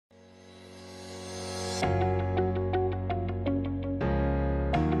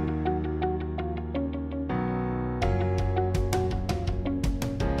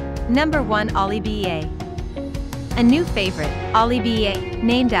Number 1. Ollie B.A. A new favorite, Ollie B.A.,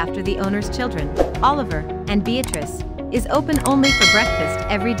 named after the owner's children, Oliver and Beatrice, is open only for breakfast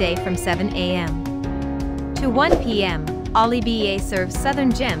every day from 7 a.m. to 1 p.m. Ollie B.A. serves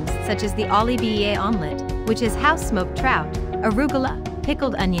southern gems such as the Ollie B.A. omelet, which is house-smoked trout, arugula,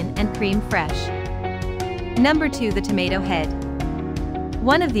 pickled onion and cream fresh. Number 2. The Tomato Head.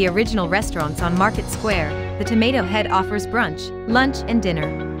 One of the original restaurants on Market Square, the Tomato Head offers brunch, lunch and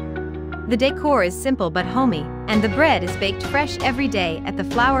dinner. The decor is simple but homey, and the bread is baked fresh every day at the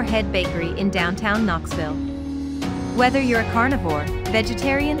Flower Head Bakery in downtown Knoxville. Whether you're a carnivore,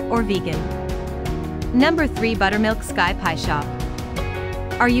 vegetarian, or vegan. Number 3. Buttermilk Sky Pie Shop.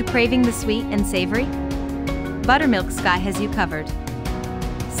 Are you craving the sweet and savory? Buttermilk Sky has you covered.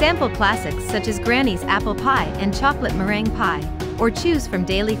 Sample classics such as Granny's apple pie and chocolate meringue pie, or choose from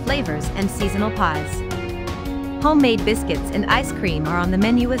daily flavors and seasonal pies. Homemade biscuits and ice cream are on the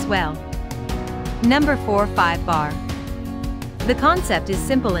menu as well. Number 4. 5 Bar. The concept is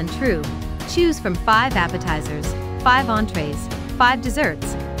simple and true. Choose from 5 appetizers, 5 entrees, 5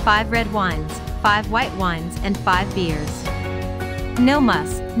 desserts, 5 red wines, 5 white wines and 5 beers. No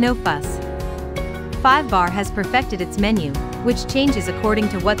muss, no fuss. 5 Bar has perfected its menu, which changes according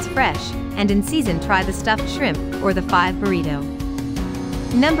to what's fresh, and in season try the stuffed shrimp or the 5 burrito.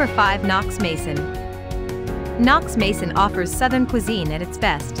 Number 5. Knox Mason. Knox Mason offers Southern cuisine at its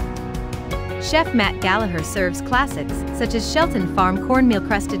best. Chef Matt Gallagher serves classics such as Shelton Farm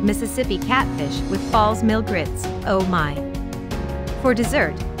cornmeal-crusted Mississippi catfish with Falls Mill grits, oh my. For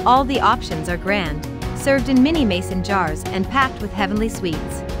dessert, all the options are grand, served in mini mason jars and packed with heavenly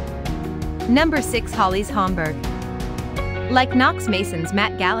sweets. Number 6. Holly's Hamburg. Like Knox Mason's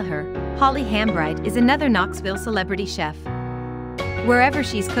Matt Gallagher, Holly Hambright is another Knoxville celebrity chef. Wherever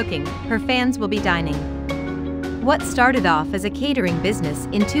she's cooking, her fans will be dining. What started off as a catering business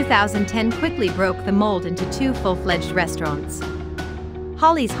in 2010 quickly broke the mold into 2 full-fledged restaurants.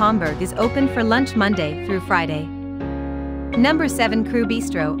 Holly's Hamburg is open for lunch Monday through Friday. Number 7. Crew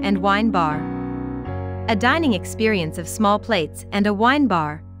Bistro and Wine Bar. A dining experience of small plates and a wine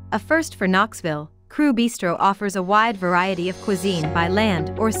bar, a first for Knoxville, Crew Bistro offers a wide variety of cuisine by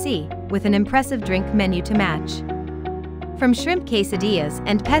land or sea, with an impressive drink menu to match. From shrimp quesadillas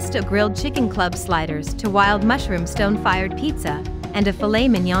and pesto grilled chicken club sliders to wild mushroom stone-fired pizza and a filet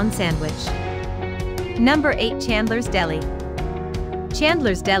mignon sandwich. Number 8. Chandler's Deli.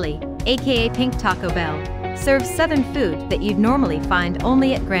 Chandler's Deli, aka Pink Taco Bell, serves southern food that you'd normally find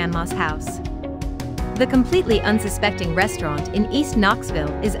only at Grandma's house. The completely unsuspecting restaurant in East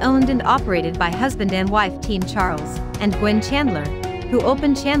Knoxville is owned and operated by husband and wife team Charles and Gwen Chandler, who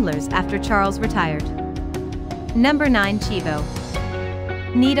opened Chandler's after Charles retired. Number 9. Chivo.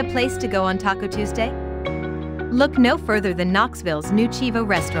 Need a place to go on Taco Tuesday? Look no further than Knoxville's new Chivo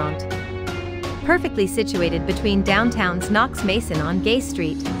restaurant. Perfectly situated between downtown's Knox Mason on Gay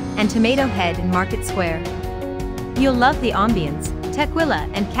Street and Tomato Head in Market Square. You'll love the ambience, tequila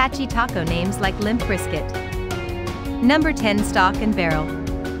and catchy taco names like Limp Brisket. Number 10. Stock and Barrel.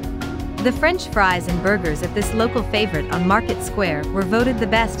 The French fries and burgers at this local favorite on Market Square were voted the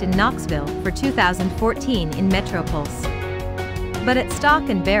best in Knoxville for 2014 in Metropulse. But at Stock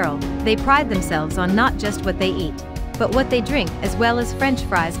and Barrel, they pride themselves on not just what they eat, but what they drink, as well as French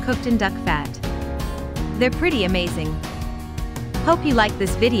fries cooked in duck fat. They're pretty amazing. Hope you like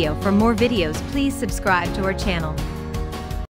this video. For more videos, please subscribe to our channel.